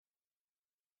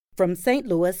from St.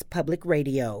 Louis Public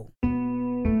Radio.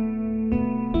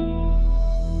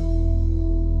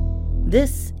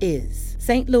 This is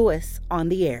St. Louis on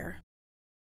the Air.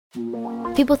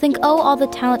 People think, all the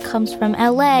talent comes from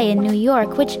LA and New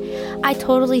York, which I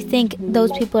totally think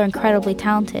those people are incredibly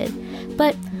talented.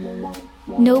 But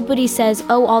nobody says,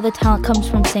 all the talent comes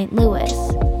from St. Louis.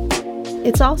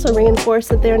 It's also reinforced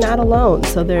that they're not alone.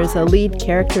 So there's a lead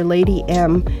character, Lady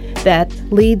M, that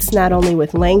leads not only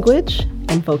with language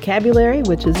and vocabulary,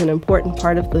 which is an important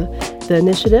part of the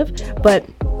initiative, but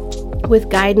with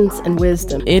guidance and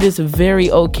wisdom. It is very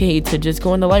okay to just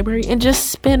go in the library and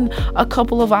just spend a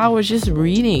couple of hours just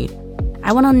reading.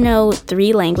 I want to know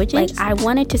 3 languages. I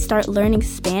wanted to start learning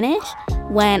Spanish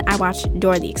when I watched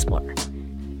Dora the Explorer.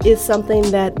 Is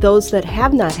something that those that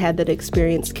have not had that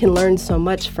experience can learn so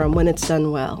much from when it's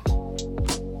done well.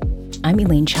 I'm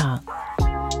Elaine Cha.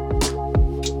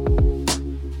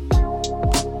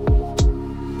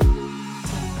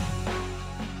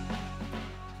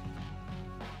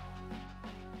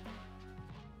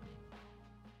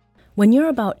 When you're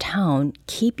about town,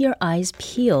 keep your eyes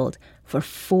peeled for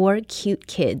 4 cute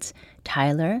kids,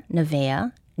 Tyler,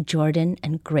 Nevaeh, Jordan,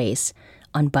 and Grace,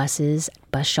 on buses,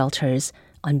 bus shelters,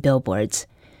 on billboards.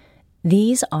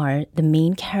 These are the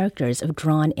main characters of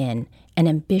Drawn In, an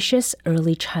ambitious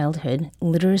early childhood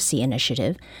literacy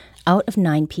initiative out of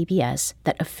 9 PBS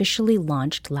that officially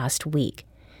launched last week.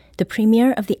 The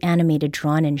premiere of the animated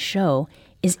Drawn In show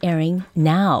is airing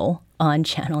now on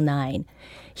Channel 9.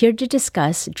 Here to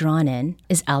discuss Drawn In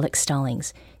is Alex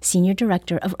Stallings, Senior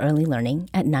Director of Early Learning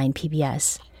at 9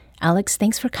 PBS. Alex,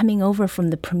 thanks for coming over from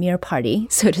the premiere party,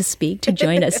 so to speak, to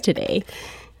join us today.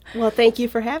 Well, thank you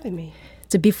for having me.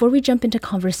 So before we jump into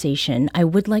conversation, I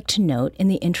would like to note, in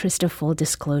the interest of full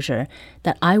disclosure,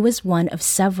 that I was one of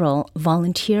several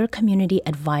volunteer community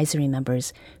advisory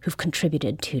members who've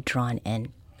contributed to Drawn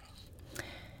In.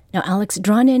 Now, Alex,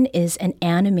 Drawn In is an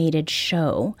animated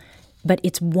show, but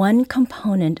it's one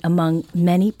component among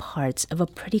many parts of a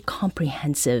pretty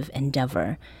comprehensive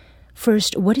endeavor.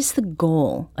 First, what is the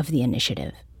goal of the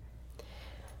initiative?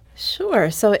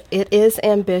 Sure. So it is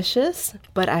ambitious,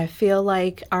 but I feel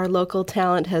like our local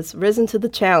talent has risen to the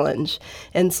challenge.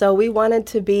 And so we wanted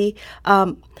to be,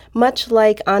 much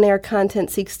like on-air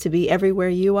content seeks to be everywhere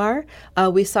you are,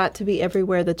 we sought to be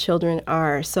everywhere the children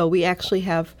are. So we actually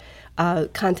have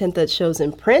content that shows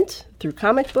in print through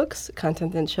comic books,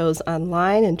 content that shows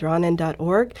online and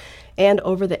drawnin.org, and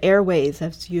over the airwaves.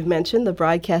 As you've mentioned, the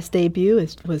broadcast debut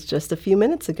was just a few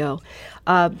minutes ago.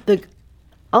 The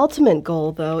ultimate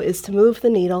goal, though, is to move the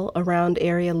needle around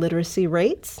area literacy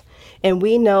rates. And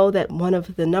we know that one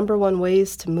of the number one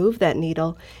ways to move that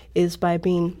needle is by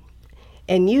being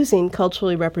and using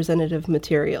culturally representative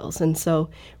materials. And so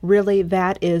really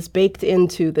that is baked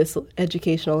into this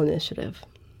educational initiative.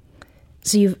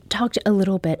 So you've talked a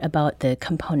little bit about the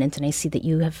components, and I see that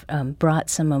you have brought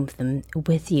some of them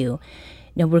with you.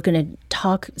 Now, we're going to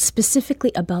talk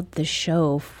specifically about the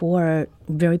show for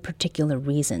very particular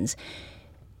reasons.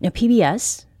 Now,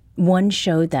 PBS, one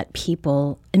show that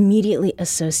people immediately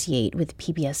associate with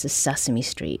PBS's Sesame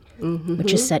Street,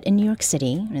 which is set in New York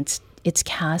City, and its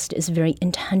cast is very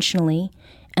intentionally,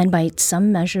 and by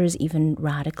some measures even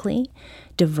radically,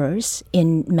 diverse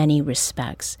in many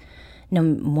respects. Now,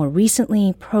 more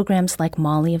recently, programs like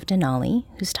Molly of Denali,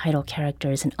 whose title character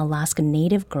is an Alaska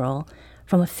Native girl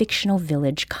from a fictional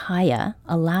village, Kaya,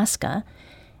 Alaska,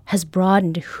 has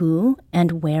broadened who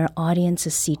and where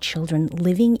audiences see children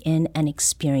living in and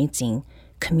experiencing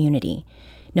community.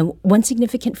 Now, one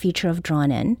significant feature of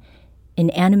Drawn in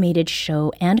animated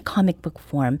show and comic book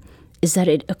form, is that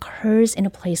it occurs in a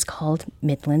place called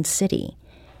Midland City.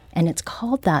 And it's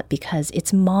called that because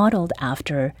it's modeled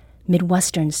after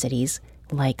Midwestern cities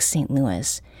like St.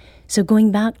 Louis. So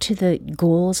going back to the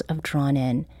goals of Drawn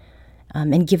In,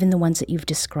 and given the ones that you've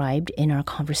described in our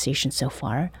conversation so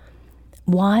far,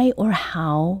 why or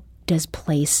how does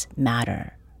place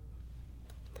matter?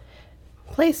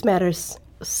 Place matters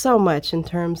so much in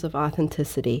terms of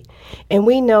authenticity. And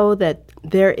we know that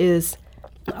there is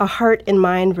a heart and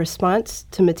mind response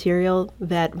to material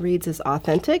that reads as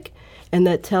authentic and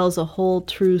that tells a whole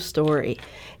true story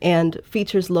and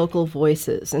features local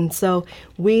voices. And so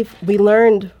we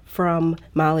learned from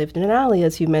Molly of Denali,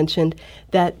 as you mentioned,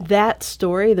 that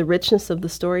story, the richness of the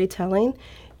storytelling,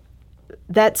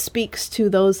 that speaks to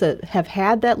those that have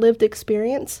had that lived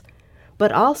experience,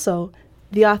 but also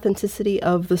the authenticity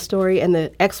of the story and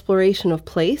the exploration of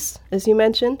place, as you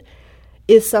mentioned,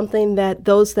 is something that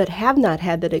those that have not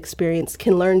had that experience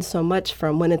can learn so much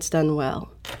from when it's done well.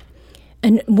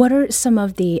 And what are some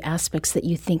of the aspects that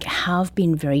you think have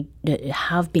been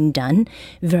done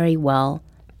very well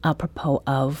apropos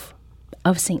of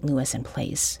St. Louis and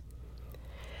place?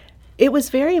 It was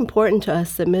very important to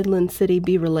us that Midland City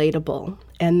be relatable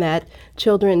and that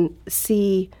children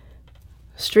see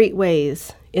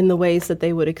streetways in the ways that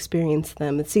they would experience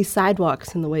them, and see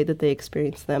sidewalks in the way that they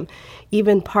experience them,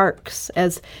 even parks.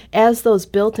 As those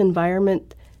built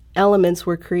environment elements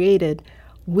were created,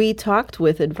 we talked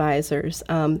with advisors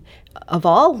of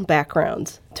all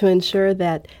backgrounds to ensure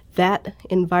that that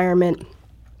environment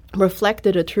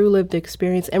reflected a true lived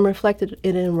experience and reflected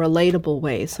it in a relatable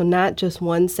way. So not just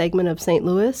one segment of St.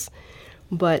 Louis,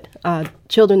 but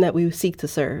children that we seek to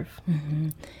serve. Mm-hmm.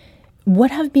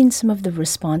 What have been some of the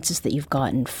responses that you've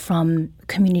gotten from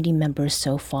community members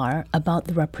so far about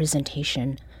the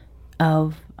representation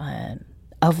of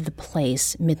the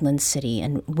place, Midland City,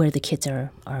 and where the kids are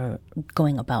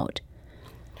going about?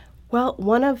 Well,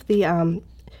 one of the,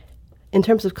 in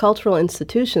terms of cultural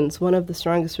institutions, one of the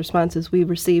strongest responses we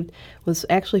received was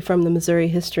actually from the Missouri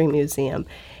History Museum.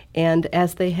 And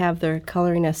as they have their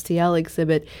Coloring STL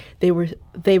exhibit,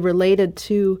 they related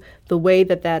to the way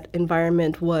that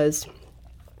environment was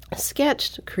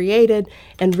sketched, created,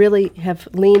 and really have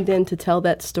leaned in to tell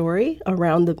that story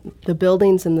around the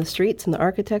buildings and the streets and the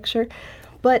architecture.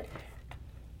 But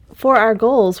for our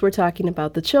goals, we're talking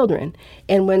about the children.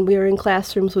 And when we're in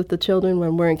classrooms with the children,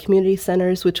 when we're in community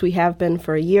centers, which we have been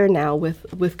for a year now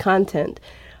with content,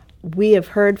 we have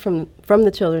heard from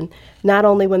the children, not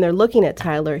only when they're looking at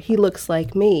Tyler, he looks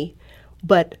like me,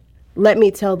 but let me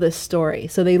tell this story.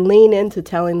 So they lean into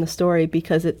telling the story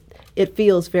because it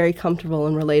feels very comfortable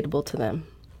and relatable to them.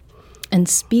 And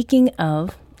speaking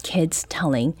of kids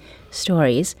telling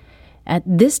stories, at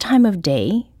this time of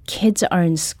day, kids are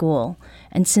in school.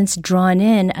 And since Drawn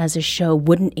In as a show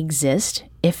wouldn't exist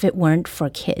if it weren't for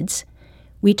kids,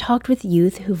 we talked with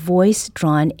youth who voice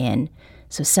Drawn In.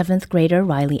 So 7th grader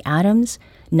Riley Adams,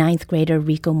 9th grader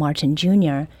Rico Martin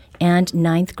Jr., and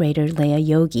 9th grader Leia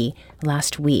Yogi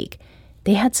last week.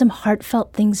 They had some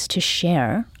heartfelt things to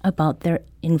share about their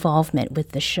involvement with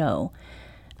the show.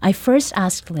 I first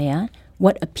asked Leia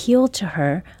what appealed to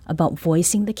her about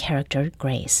voicing the character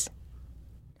Grace.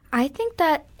 I think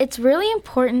that it's really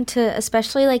important to,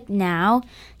 especially like now,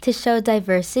 to show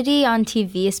diversity on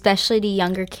TV, especially to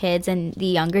younger kids and the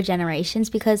younger generations,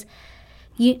 because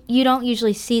you don't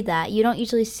usually see that. You don't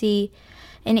usually see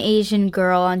an Asian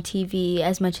girl on TV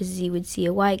as much as you would see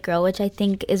a white girl, which I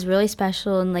think is really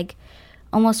special and like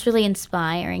almost really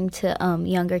inspiring to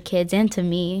younger kids and to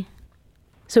me.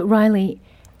 So Riley,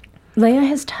 Leia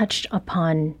has touched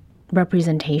upon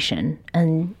representation,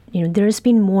 and there's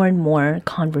been more and more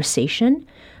conversation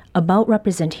about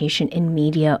representation in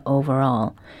media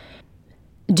overall.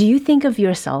 Do you think of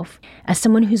yourself as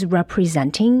someone who's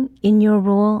representing in your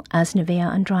role as Nevaeh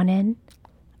on Drawn In?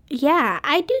 Yeah,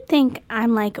 I do think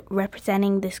I'm like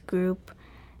representing this group,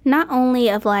 not only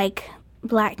of like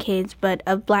Black kids, but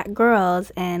of Black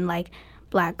girls and like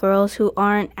Black girls who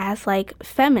aren't as like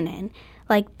feminine.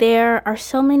 Like there are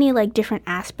so many like different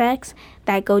aspects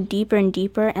that go deeper and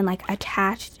deeper and like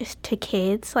attached to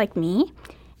kids like me.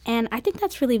 And I think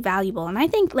that's really valuable. And I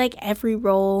think like every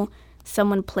role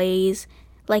someone plays,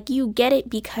 like you get it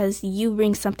because you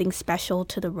bring something special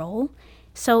to the role.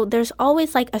 So there's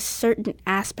always like a certain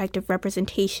aspect of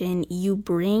representation you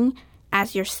bring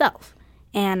as yourself.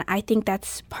 And I think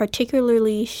that's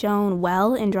particularly shown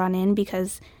well in Drawn In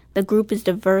because the group is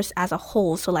diverse as a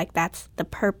whole. So like that's the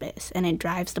purpose and it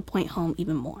drives the point home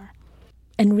even more.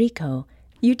 Enrico,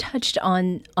 you touched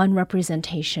on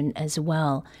representation as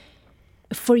well.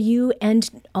 For you and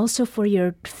also for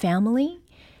your family,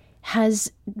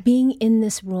 has being in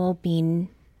this role been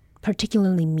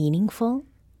particularly meaningful?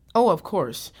 Oh, of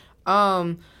course.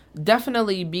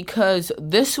 Definitely, because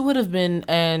this would have been,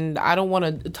 and I don't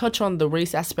want to touch on the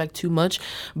race aspect too much,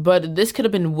 but this could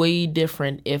have been way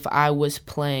different if I was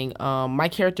playing. My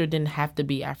character didn't have to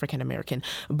be African American,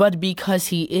 but because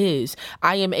he is,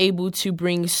 I am able to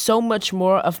bring so much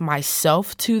more of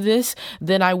myself to this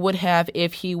than I would have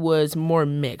if he was more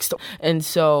mixed. And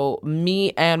so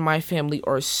me and my family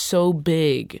are so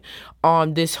big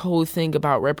on this whole thing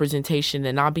about representation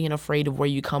and not being afraid of where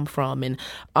you come from. And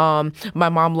my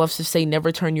mom loves to say,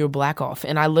 never turn your black off.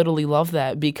 And I literally love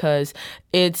that because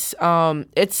it's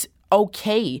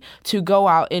okay to go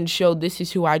out and show this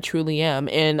is who I truly am.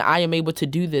 And I am able to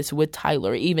do this with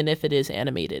Tyler, even if it is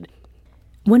animated.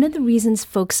 One of the reasons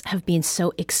folks have been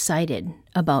so excited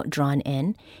about Drawn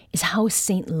In is how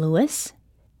St. Louis,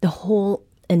 the whole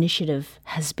initiative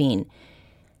has been.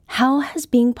 How has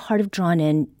being part of Drawn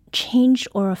In changed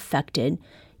or affected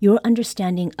your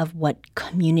understanding of what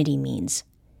community means?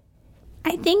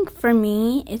 I think for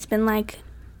me, it's been like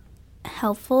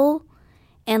helpful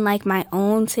and like my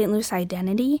own St. Louis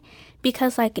identity,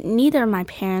 because like neither of my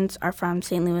parents are from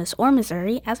St. Louis or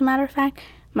Missouri. As a matter of fact,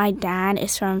 my dad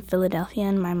is from Philadelphia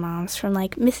and my mom's from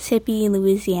like Mississippi,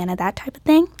 Louisiana, that type of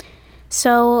thing.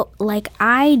 So like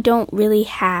I don't really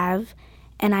have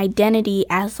an identity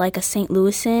as like a St.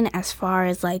 Louisan as far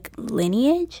as like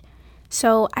lineage.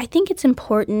 So I think it's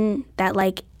important that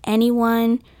like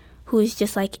anyone who is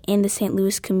just like in the St.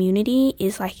 Louis community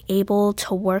is like able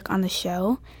to work on the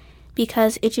show,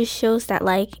 because it just shows that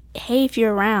like, hey, if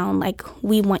you're around, like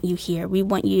we want you here. We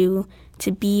want you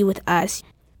to be with us.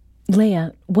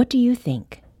 Leah, what do you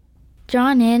think?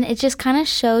 Drawn In, it just kind of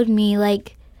showed me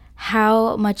like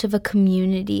how much of a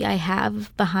community I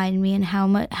have behind me and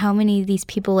how many of these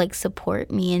people like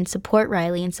support me and support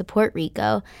Riley and support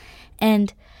Rico.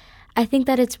 And I think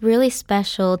that it's really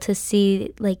special to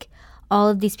see like all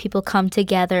of these people come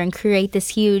together and create this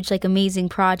huge like amazing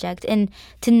project, and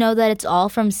to know that it's all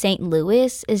from St.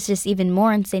 Louis is just even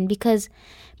more insane, because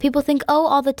people think, oh,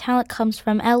 all the talent comes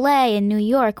from LA and New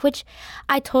York, which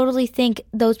I totally think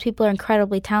those people are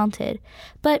incredibly talented.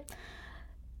 But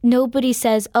nobody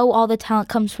says, oh, all the talent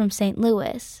comes from St.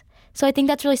 Louis. So I think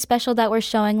that's really special that we're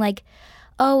showing like,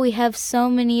 oh, we have so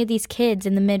many of these kids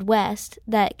in the Midwest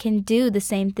that can do the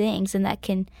same things and that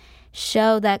can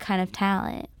show that kind of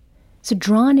talent. So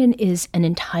Drawn In is an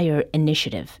entire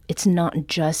initiative. It's not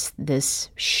just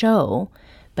this show,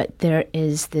 but there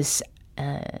is this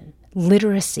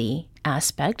literacy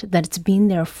aspect that's been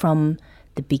there from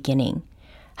the beginning.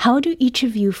 How do each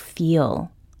of you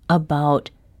feel about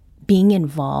being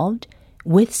involved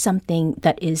with something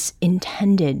that is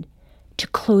intended to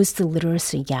close the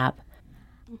literacy gap?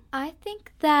 I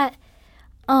think that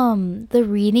the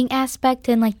reading aspect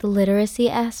and like the literacy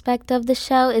aspect of the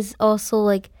show is also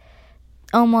like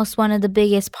almost one of the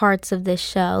biggest parts of this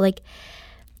show. Like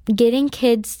getting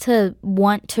kids to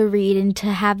want to read and to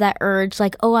have that urge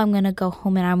like, oh, I'm going to go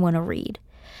home and I'm going to read.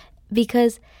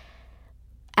 Because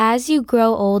as you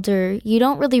grow older, you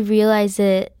don't really realize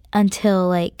it until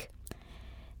like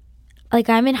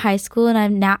I'm in high school, and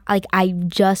I'm now like I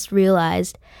just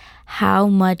realized how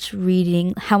much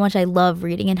I love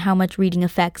reading and how much reading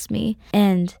affects me.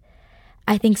 And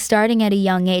I think starting at a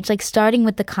young age, like starting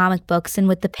with the comic books and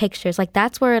with the pictures, like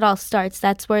that's where it all starts.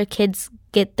 That's where kids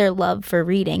get their love for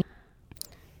reading.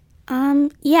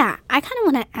 Yeah, I kind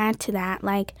of want to add to that.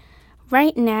 Like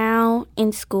right now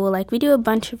in school, like we do a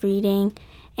bunch of reading,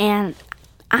 and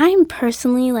I'm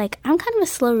personally like, I'm kind of a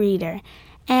slow reader.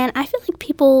 And I feel like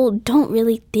people don't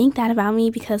really think that about me,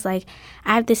 because like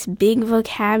I have this big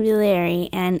vocabulary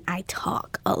and I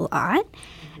talk a lot.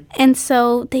 And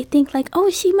so they think like, oh,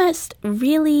 she must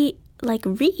really like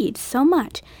read so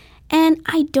much. And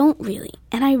I don't really.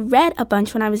 And I read a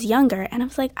bunch when I was younger, and I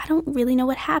was like, I don't really know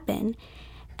what happened.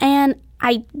 And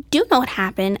I do know what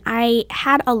happened. I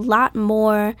had a lot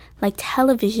more like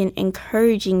television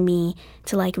encouraging me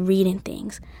to like read and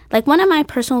things. Like one of my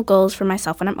personal goals for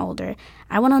myself when I'm older,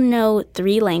 I want to know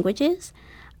 3 languages.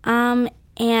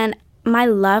 And my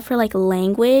love for like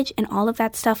language and all of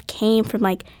that stuff came from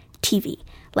like TV.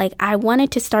 Like I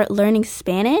wanted to start learning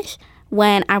Spanish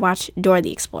when I watched Dora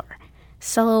the Explorer.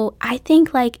 So I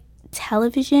think like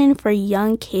television for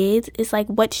young kids is like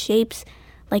what shapes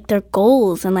like their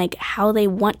goals and like how they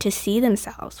want to see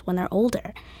themselves when they're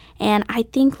older. And I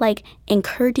think like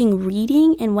encouraging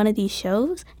reading in one of these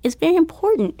shows is very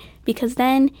important, because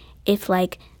then if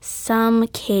like some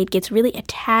kid gets really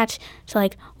attached to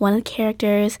like one of the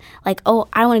characters, like, oh,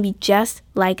 I want to be just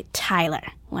like Tyler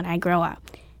when I grow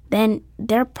up, then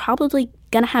they're probably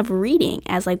going to have reading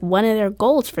as like one of their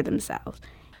goals for themselves.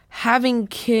 Having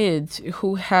kids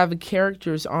who have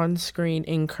characters on screen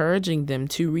encouraging them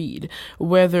to read,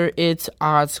 whether it's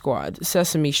Odd Squad,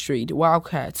 Sesame Street,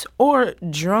 Wildcats, or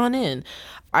Drawn In,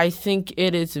 I think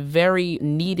it is very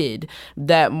needed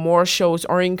that more shows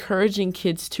are encouraging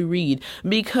kids to read,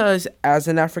 because as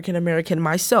an African American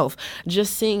myself,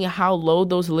 just seeing how low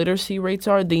those literacy rates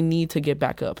are, they need to get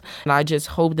back up. And I just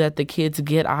hope that the kids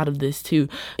get out of this too.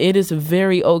 It is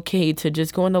very okay to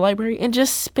just go in the library and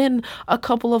just spend a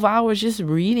couple of hours just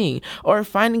reading or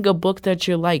finding a book that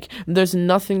you like. There's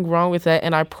nothing wrong with that.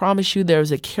 And I promise you,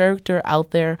 there's a character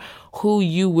out there who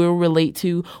you will relate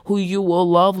to, who you will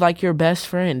love like your best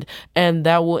friend, and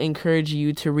that will encourage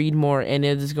you to read more, and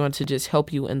it is going to just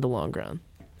help you in the long run.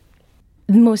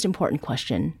 The most important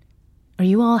question, are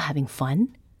you all having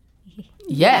fun?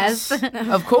 Yes,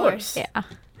 of course. Yeah.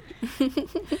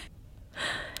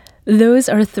 Those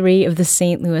are 3 of the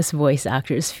St. Louis voice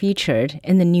actors featured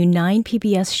in the new 9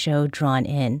 PBS show Drawn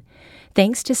In.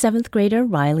 Thanks to 7th grader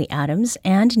Riley Adams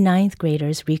and 9th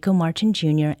graders Rico Martin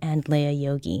Jr. and Leah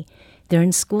Yogi. They're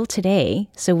in school today,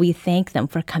 so we thank them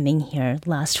for coming here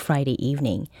last Friday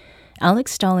evening.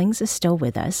 Alex Stallings is still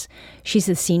with us. She's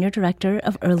the Senior Director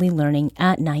of Early Learning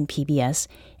at 9PBS,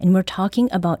 and we're talking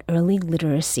about early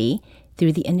literacy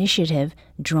through the initiative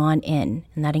Drawn In,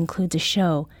 and that includes a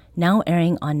show now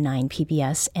airing on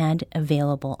 9PBS and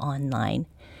available online.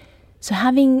 So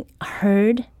having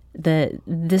heard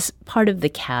this part of the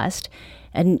cast,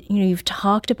 and you've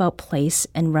talked about place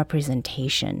and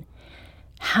representation,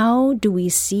 how do we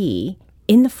see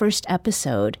in the first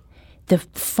episode the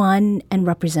fun and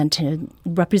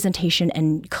representation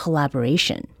and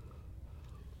collaboration?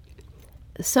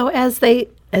 So as they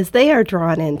are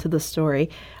drawn into the story,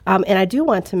 and I do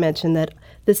want to mention that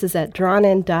this is at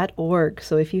drawnin.org.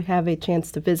 So if you have a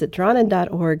chance to visit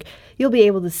drawnin.org, you'll be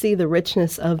able to see the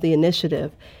richness of the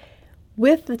initiative.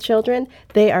 With the children,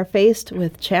 they are faced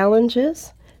with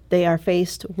challenges. They are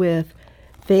faced with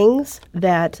things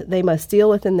that they must deal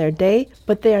with in their day,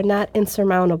 but they are not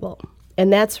insurmountable.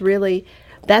 And that's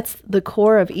the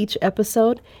core of each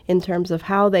episode in terms of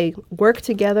how they work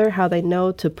together, how they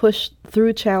know to push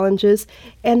through challenges.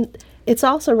 And it's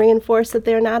also reinforced that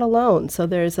they're not alone. So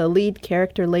there's a lead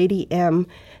character, Lady M,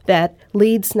 that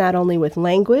leads not only with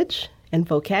language and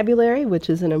vocabulary,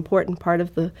 which is an important part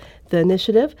of the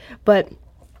initiative, but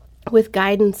with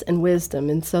guidance and wisdom.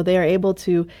 And so they are able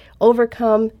to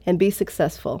overcome and be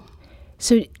successful.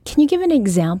 So can you give an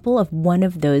example of one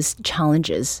of those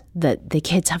challenges that the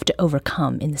kids have to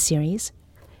overcome in the series?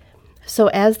 So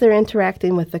as they're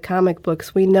interacting with the comic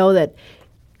books, we know that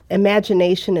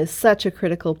imagination is such a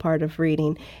critical part of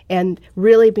reading, and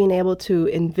really being able to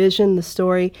envision the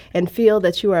story and feel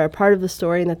that you are a part of the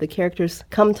story and that the characters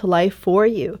come to life for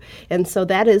you. And so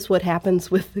that is what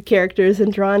happens with the characters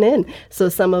in Drawn In. So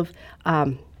some of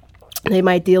they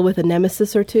might deal with a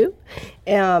nemesis or two,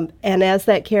 and as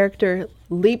that character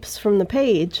leaps from the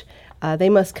page, they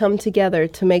must come together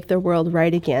to make their world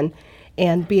right again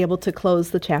and be able to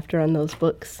close the chapter on those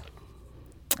books.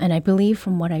 And I believe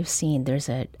from what I've seen, there's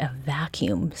a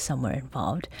vacuum somewhere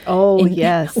involved. Oh, in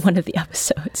yes. one of the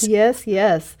episodes. Yes,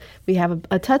 yes. We have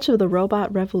a touch of the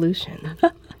robot revolution.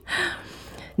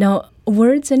 Now,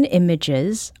 words and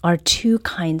images are two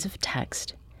kinds of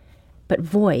text, but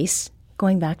voice,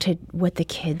 going back to what the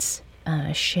kids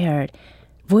shared,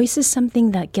 voice is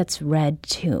something that gets read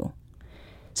too.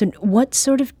 So what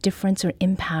sort of difference or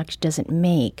impact does it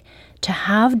make to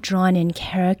have drawn in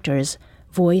characters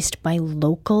voiced by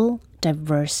local,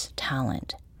 diverse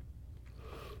talent?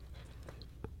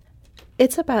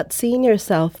 It's about seeing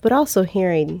yourself, but also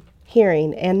hearing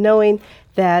and knowing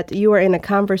that you are in a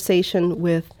conversation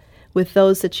with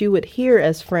those that you would hear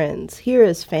as friends, hear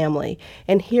as family,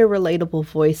 and hear relatable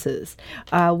voices.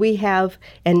 We have,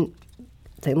 and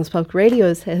St. Louis Public Radio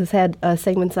has had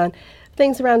segments on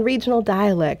things around regional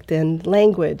dialect and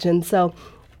language, and so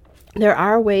there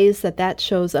are ways that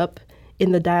shows up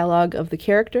in the dialogue of the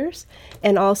characters,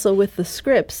 and also with the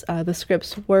scripts. The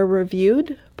scripts were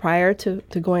reviewed prior to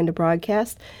going to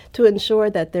broadcast to ensure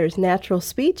that there's natural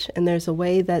speech and there's a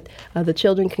way that the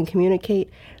children can communicate,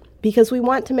 because we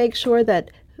want to make sure that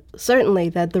certainly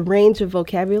that the range of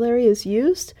vocabulary is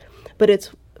used, but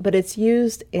it's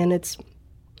used and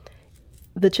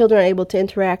the children are able to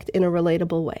interact in a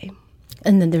relatable way.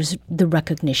 And then there's the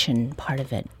recognition part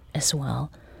of it as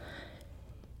well.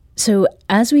 So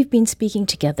as we've been speaking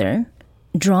together,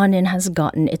 Drawn In has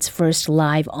gotten its first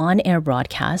live on-air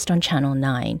broadcast on Channel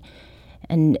 9.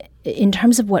 And in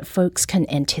terms of what folks can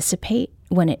anticipate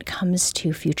when it comes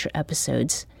to future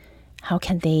episodes, how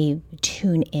can they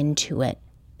tune into it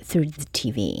through the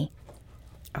TV?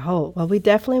 Oh, well, we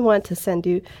definitely want to send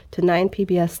you to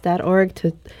 9pbs.org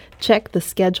to check the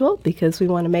schedule, because we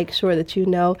want to make sure that you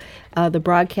know the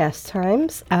broadcast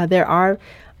times. There are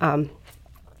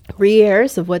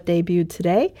re-airs of what debuted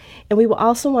today. And we will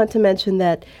also want to mention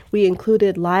that we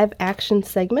included live action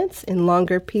segments in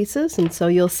longer pieces. And so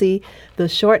you'll see the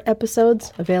short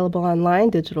episodes available online,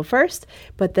 digital first,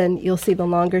 but then you'll see the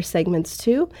longer segments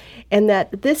too. And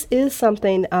that this is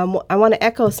something, I want to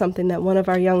echo something that one of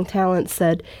our young talents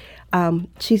said.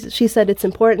 She said it's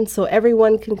important so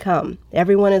everyone can come.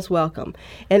 Everyone is welcome.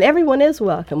 And everyone is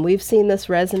welcome. We've seen this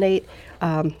resonate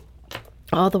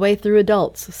all the way through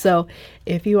adults. So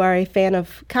if you are a fan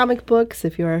of comic books,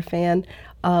 if you're a fan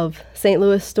of St.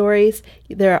 Louis stories,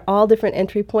 there are all different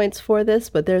entry points for this,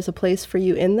 but there's a place for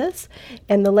you in this.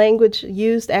 And the language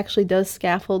used actually does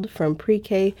scaffold from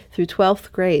pre-K through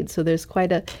 12th grade. So there's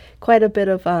quite a bit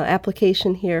of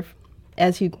application here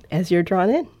as you're drawn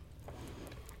in.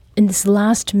 In this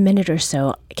last minute or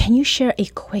so, can you share a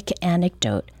quick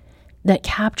anecdote that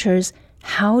captures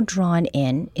how Drawn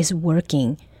In is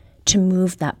working to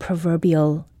move that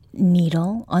proverbial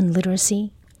needle on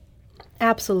literacy?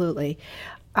 Absolutely.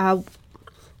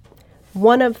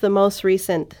 One of the most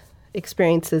recent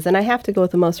experiences, and I have to go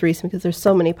with the most recent because there's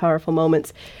so many powerful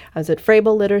moments. I was at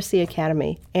Frable Literacy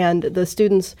Academy, and the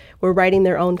students were writing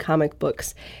their own comic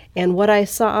books. And what I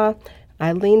saw,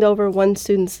 I leaned over one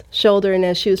student's shoulder, and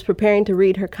as she was preparing to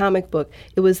read her comic book,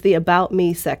 it was the About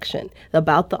Me section,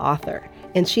 about the author.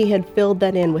 And she had filled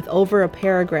that in with over a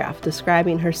paragraph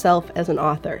describing herself as an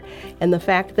author. And the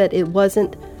fact that it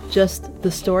wasn't just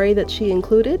the story that she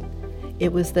included,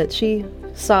 it was that she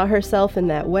saw herself in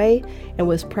that way and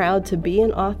was proud to be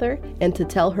an author and to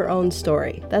tell her own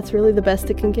story. That's really the best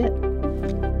it can get.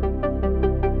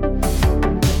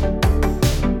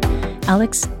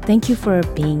 Alex, thank you for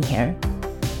being here.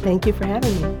 Thank you for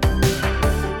having me.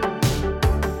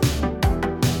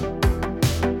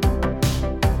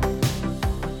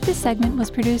 This segment was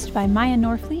produced by Maya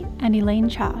Norfleet and Elaine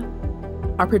Cha.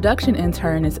 Our production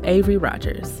intern is Avery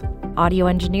Rogers. Audio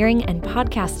engineering and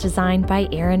podcast design by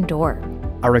Aaron Dorr.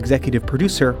 Our executive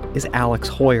producer is Alex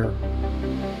Hoyer.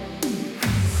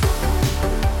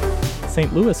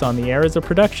 St. Louis on the Air is a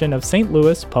production of St.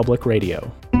 Louis Public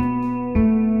Radio.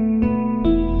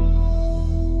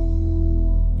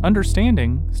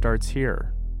 Understanding starts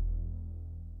here.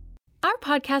 Our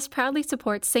podcast proudly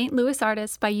supports St. Louis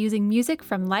artists by using music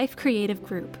from Life Creative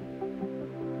Group.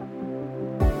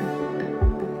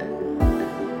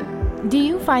 Do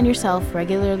you find yourself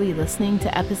regularly listening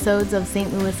to episodes of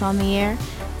St. Louis on the Air?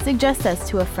 Suggest us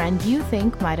to a friend you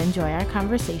think might enjoy our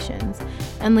conversations,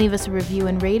 and leave us a review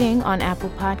and rating on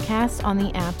Apple Podcasts on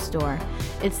the App Store.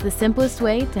 It's the simplest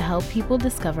way to help people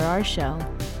discover our show.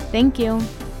 Thank you.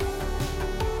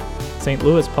 St.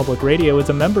 Louis Public Radio is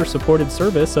a member-supported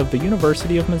service of the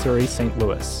University of Missouri St.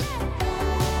 Louis.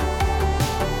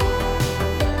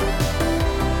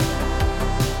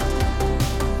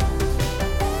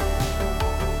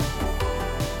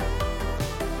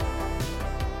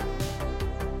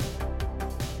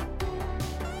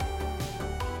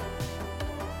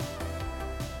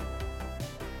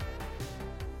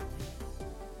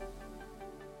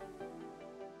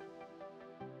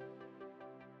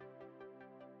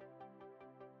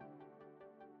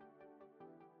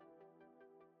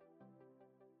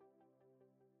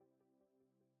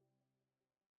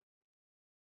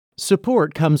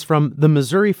 Support comes from the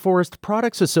Missouri Forest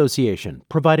Products Association,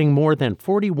 providing more than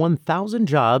 41,000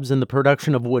 jobs in the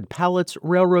production of wood pallets,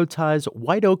 railroad ties,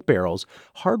 white oak barrels,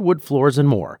 hardwood floors, and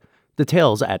more.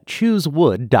 Details at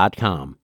choosewood.com.